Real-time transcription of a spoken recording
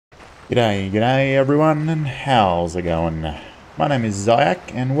G'day everyone, and how's it going? My name is Zyak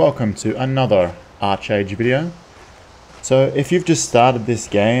and welcome to another Archage video. So if you've just started this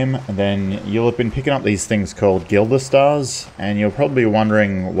game, then you'll have been picking up these things called Gilda stars, and you're probably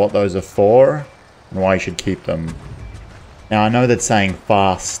wondering what those are for and why you should keep them. Now I know that saying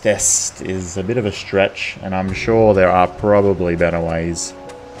fastest is a bit of a stretch, and I'm sure there are probably better ways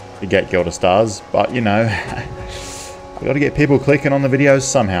to get Gilda stars, but you know, we got to get people clicking on the videos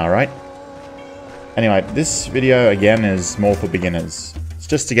somehow, right? Anyway, this video again is more for beginners. It's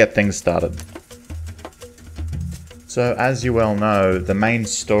just to get things started. So as you well know, the main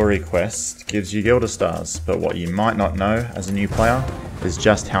story quest gives you Gilda stars, but what you might not know as a new player is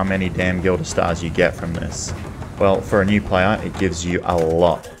just how many damn Gilda stars you get from this. Well, for a new player, it gives you a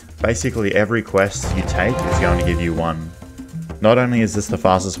lot. Basically every quest you take is going to give you one. Not only is this the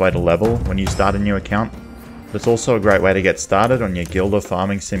fastest way to level when you start a new account, but it's also a great way to get started on your Gilda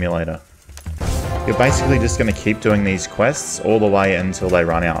farming simulator. You're basically just going to keep doing these quests all the way until they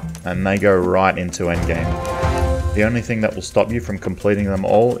run out, and they go right into endgame. The only thing that will stop you from completing them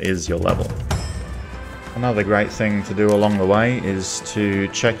all is your level. Another great thing to do along the way is to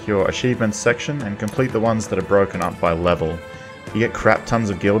check your achievements section and complete the ones that are broken up by level. You get crap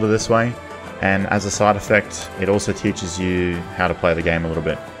tons of Gilda this way, and as a side effect, it also teaches you how to play the game a little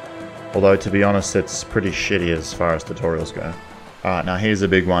bit. Although to be honest, it's pretty shitty as far as tutorials go. Alright, now here's a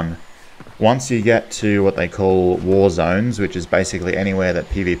big one. Once you get to what they call war zones, which is basically anywhere that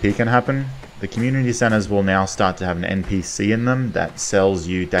PvP can happen, the community centers will now start to have an NPC in them that sells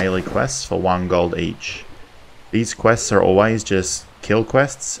you daily quests for 1 gold each. These quests are always just kill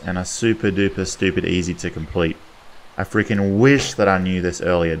quests and are super duper stupid easy to complete. I freaking wish that I knew this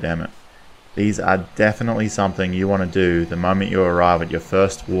earlier, damn it. These are definitely something you want to do the moment you arrive at your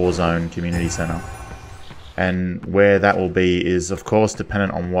first war zone community center. And where that will be is of course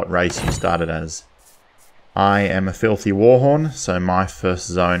dependent on what race you started as. I am a filthy warhorn, so my first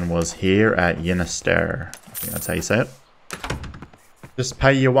zone was here at Yinister. I think that's how you say it. Just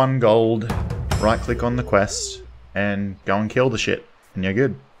pay your 1 gold, right click on the quest, and go and kill the shit, and you're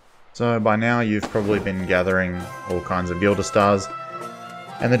good. So by now you've probably been gathering all kinds of Gilda stars,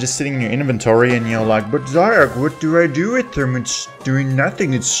 and they're just sitting in your inventory and you're like, but Zyak, what do I do with them? It's doing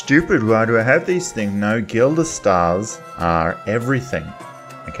nothing, it's stupid, why do I have these things? No, Gilda stars are everything.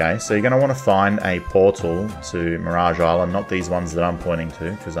 Okay, so you're going to want to find a portal to Mirage Island, not these ones that I'm pointing to,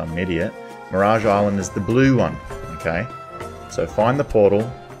 because I'm an idiot. Mirage Island is the blue one, okay? So find the portal,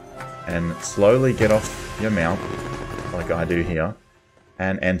 and slowly get off your mount, like I do here,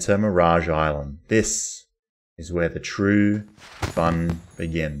 and enter Mirage Island. This is where the true fun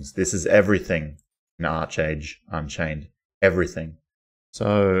begins. This is everything in Archage Unchained. Everything.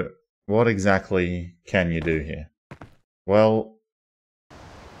 So, what exactly can you do here? Well,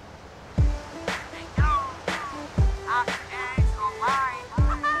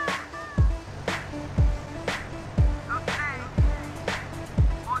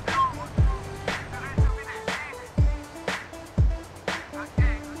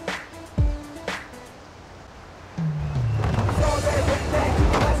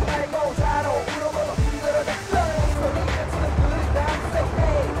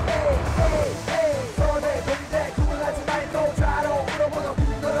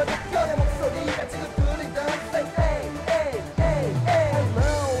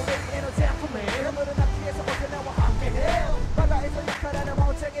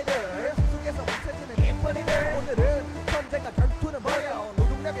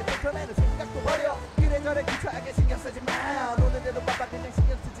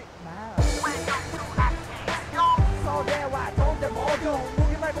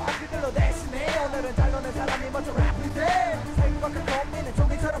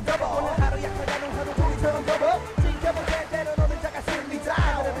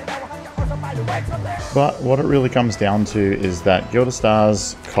 but what it really comes down to is that Gilda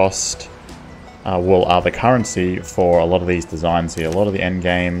stars cost, are the currency for a lot of these designs here. A lot of the end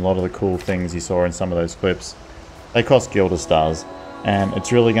game, a lot of the cool things you saw in some of those clips, they cost Gilda stars. And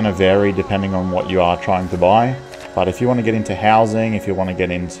it's really going to vary depending on what you are trying to buy. But if you want to get into housing, if you want to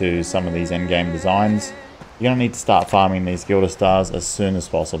get into some of these end game designs, you're going to need to start farming these Gilda stars as soon as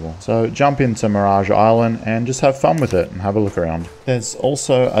possible. So jump into Mirage Island and just have fun with it and have a look around. There's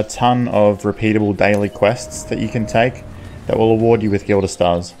also a ton of repeatable daily quests that you can take that will award you with Gilda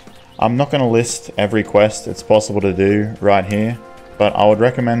stars. I'm not going to list every quest it's possible to do right here, but I would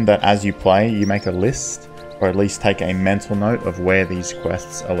recommend that as you play you make a list, or at least take a mental note of where these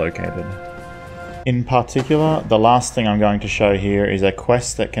quests are located. In particular, the last thing I'm going to show here is a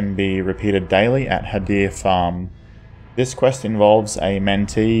quest that can be repeated daily at Hadir Farm. This quest involves a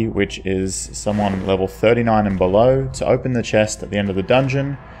mentee, which is someone level 39 and below, to open the chest at the end of the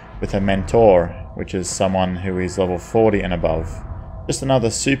dungeon with a mentor, which is someone who is level 40 and above. Just another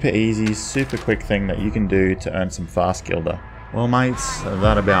super easy, super quick thing that you can do to earn some fast Gilda. Well mates,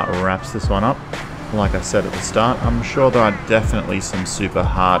 that about wraps this one up. Like I said at the start, I'm sure there are definitely some super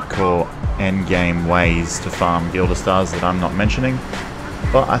hardcore endgame ways to farm Gilda stars that I'm not mentioning,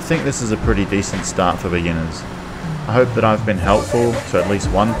 but I think this is a pretty decent start for beginners. I hope that I've been helpful to at least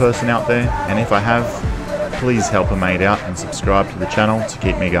one person out there, and if I have, please help a mate out and subscribe to the channel to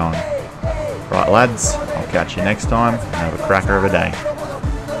keep me going. Right lads, I'll catch you next time, and have a cracker of a day.